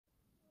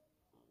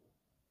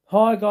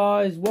Hi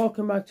guys,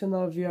 welcome back to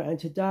another video, and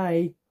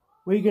today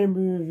we're going to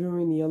be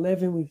reviewing the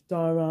 11 with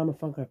Diorama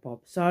Funko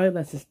Pop. So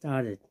let's get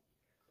started.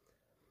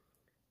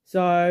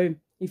 So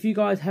if you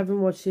guys haven't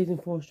watched season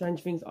 4 of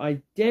Stranger Things,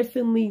 I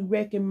definitely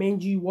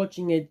recommend you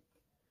watching it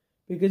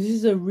because this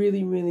is a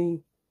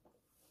really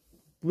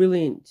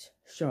brilliant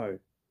show.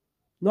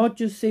 Not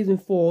just season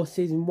 4,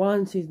 season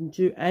 1, season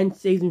 2 and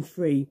season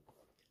 3.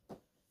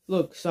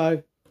 Look,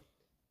 so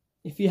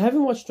if you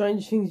haven't watched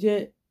Stranger Things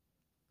yet,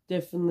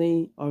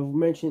 definitely, I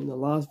mentioned in the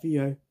last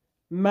video,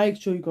 make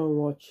sure you go and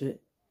watch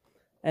it.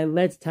 And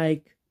let's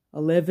take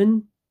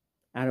 11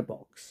 out of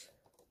box.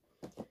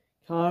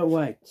 Can't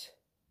wait.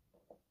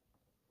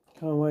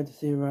 Can't wait to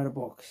see her out of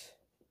box.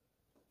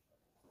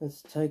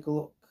 Let's take a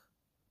look.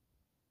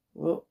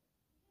 Well,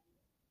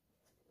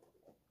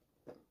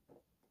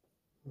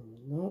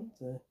 not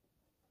there.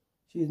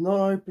 She's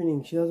not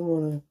opening. She doesn't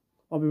want to.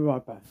 I'll be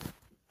right back.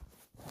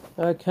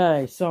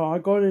 Okay, so I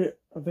got it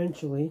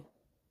eventually,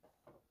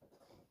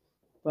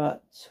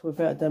 but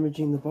without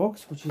damaging the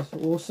box, which is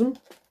awesome,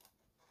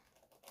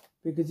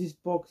 because this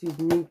box is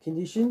mint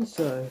condition,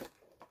 so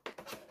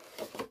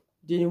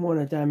didn't want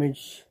to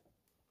damage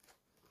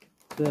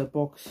the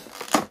box,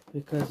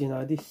 because you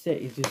know this set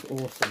is just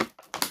awesome.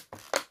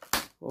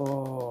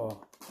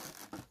 Oh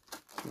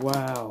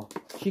wow,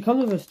 she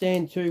comes with a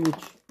stand too,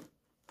 which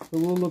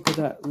we will look at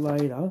that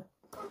later,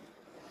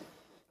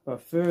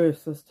 but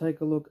first let's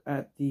take a look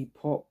at the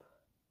pop.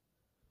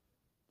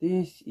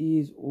 This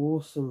is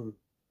awesome.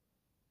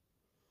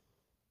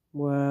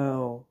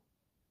 Wow.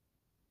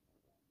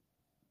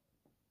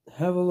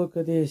 Have a look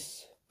at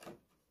this.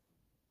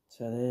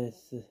 So there's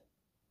the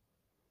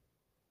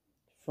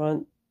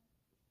front,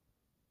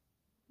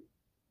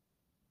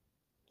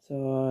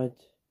 side,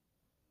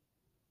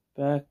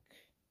 back,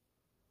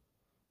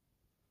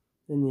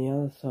 then the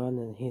other side,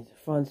 and here's the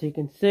front. So you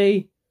can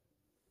see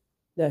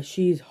that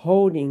she's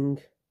holding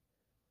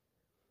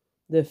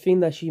the thing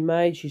that she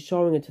made. She's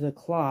showing it to the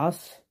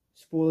class.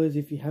 Spoilers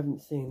if you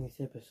haven't seen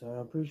this episode.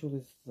 I'm pretty sure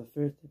this is the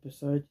first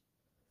episode.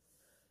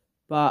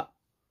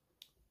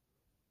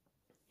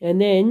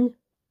 And then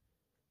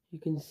you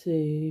can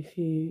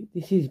see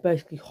this is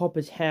basically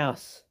Hopper's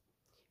house.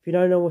 If you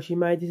don't know what she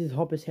made, this is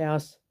Hopper's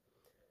house.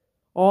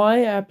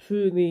 I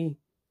absolutely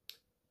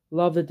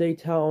love the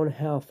detail on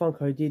how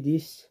Funko did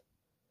this.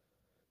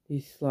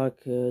 This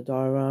like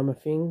diorama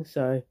thing.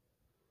 So,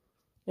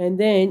 and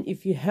then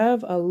if you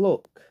have a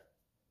look,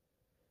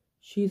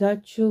 she's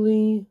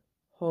actually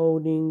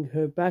holding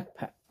her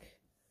backpack.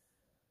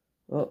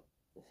 Oh,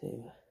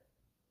 see,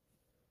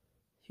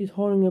 she's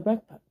holding her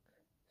backpack.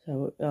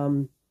 So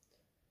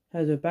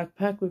has her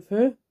backpack with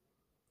her.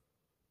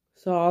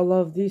 So I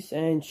love this.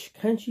 And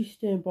can she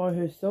stand by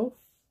herself?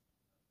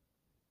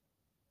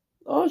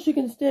 Oh, she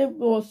can stand.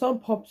 Well, some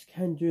pops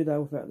can do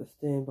that without the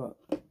stand, but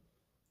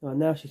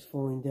now she's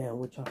falling down,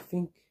 which I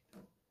think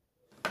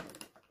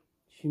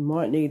she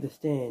might need the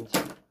stand.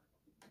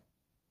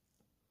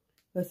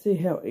 Let's see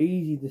how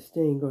easy the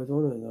stand goes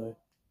on her though.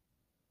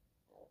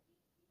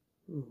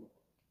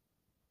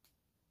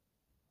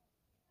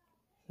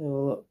 So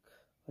look,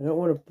 I don't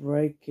want to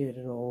break it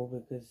at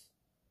all because,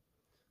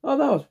 oh,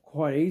 that was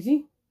quite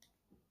easy.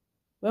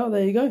 Well,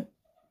 there you go.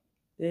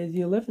 There's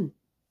the 11.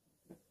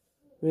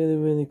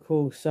 Really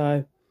cool.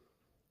 So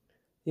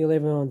the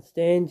 11 on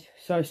stand.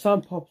 So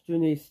some pops do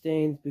need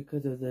stands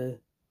because of the,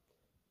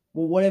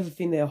 well, whatever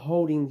thing they're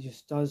holding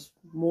just does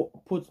more,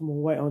 puts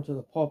more weight onto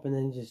the pop, and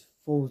then just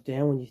falls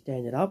down when you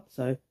stand it up.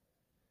 So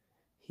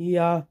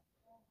here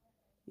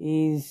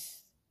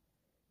is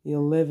the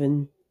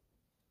 11.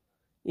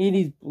 It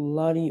is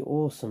bloody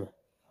awesome.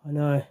 I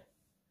know.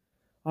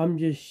 I'm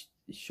just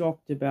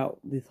shocked about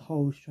this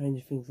whole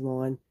Stranger Things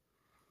line,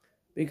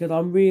 because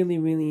I'm really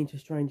into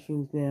Stranger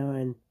Things now,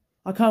 and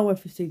I can't wait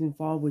for season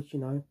 5, which, you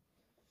know,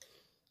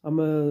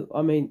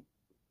 I mean,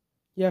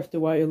 you have to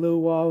wait a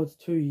little while. It's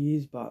 2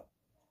 years, but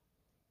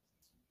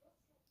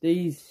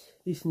this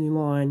new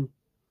line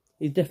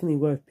is definitely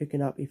worth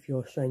picking up if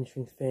you're a Stranger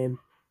Things fan,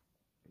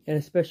 and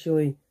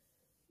especially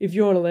if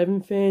you're an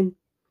 11 fan.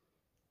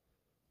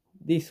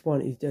 This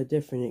one is a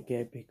definite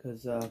get,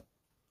 because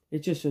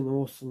it's just an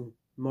awesome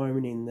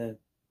moment in the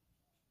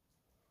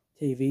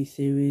TV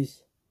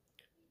series.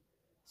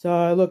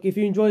 So look, if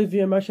you enjoyed the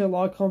video, make sure to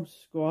like, comment,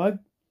 subscribe,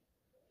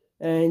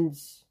 and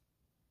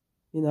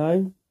you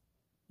know,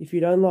 if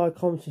you don't like,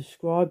 comment,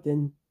 subscribe,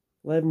 then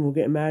 11 will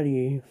get mad at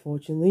you,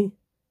 unfortunately.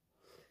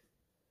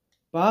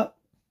 But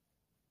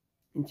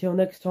until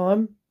next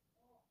time,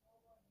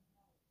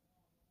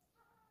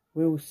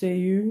 we will see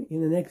you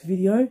in the next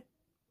video.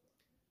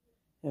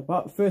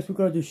 But first, we've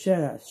got to do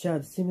shout-outs. Shout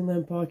out to Simon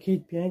Empire,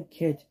 Kid,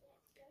 Bianca,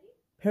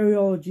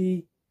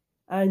 Periology,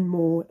 and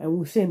more. And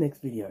we'll see you in the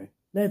next video.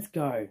 Let's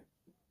go.